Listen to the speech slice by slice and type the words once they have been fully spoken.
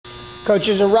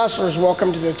Coaches and wrestlers,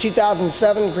 welcome to the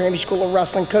 2007 Granby School of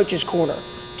Wrestling Coaches Corner.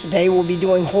 Today we'll be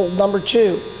doing hold number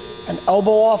 2, an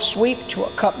elbow off sweep to a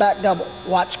cutback double.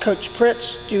 Watch Coach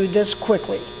Pritz do this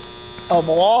quickly.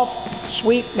 Elbow off,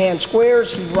 sweep, man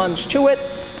squares, he runs to it,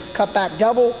 cutback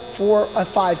double for a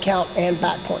 5 count and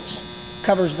back points.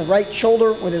 Covers the right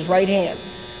shoulder with his right hand.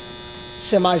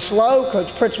 Semi-slow,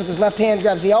 Coach Pritz with his left hand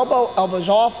grabs the elbow, elbows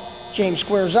off, James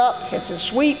squares up, hits his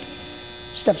sweep,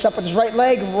 steps up with his right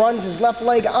leg, runs his left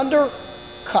leg under,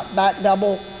 cut back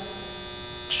double,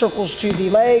 circles to the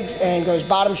legs, and goes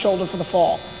bottom shoulder for the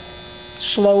fall.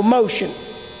 Slow motion.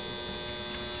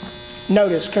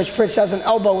 Notice Coach Pritz has an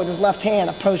elbow with his left hand,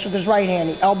 a post with his right hand.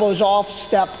 He elbows off,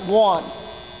 step 1.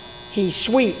 He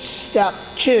sweeps, step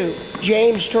 2.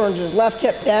 James turns his left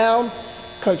hip down.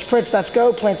 Coach Pritz lets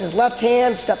go, plants his left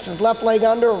hand, steps his left leg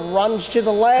under, runs to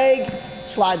the leg,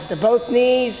 slides to both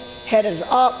knees, head is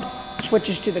up,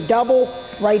 switches to the double,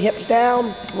 right hip's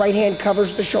down, right hand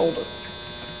covers the shoulder.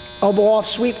 Elbow off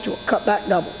sweep to a cutback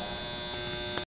double.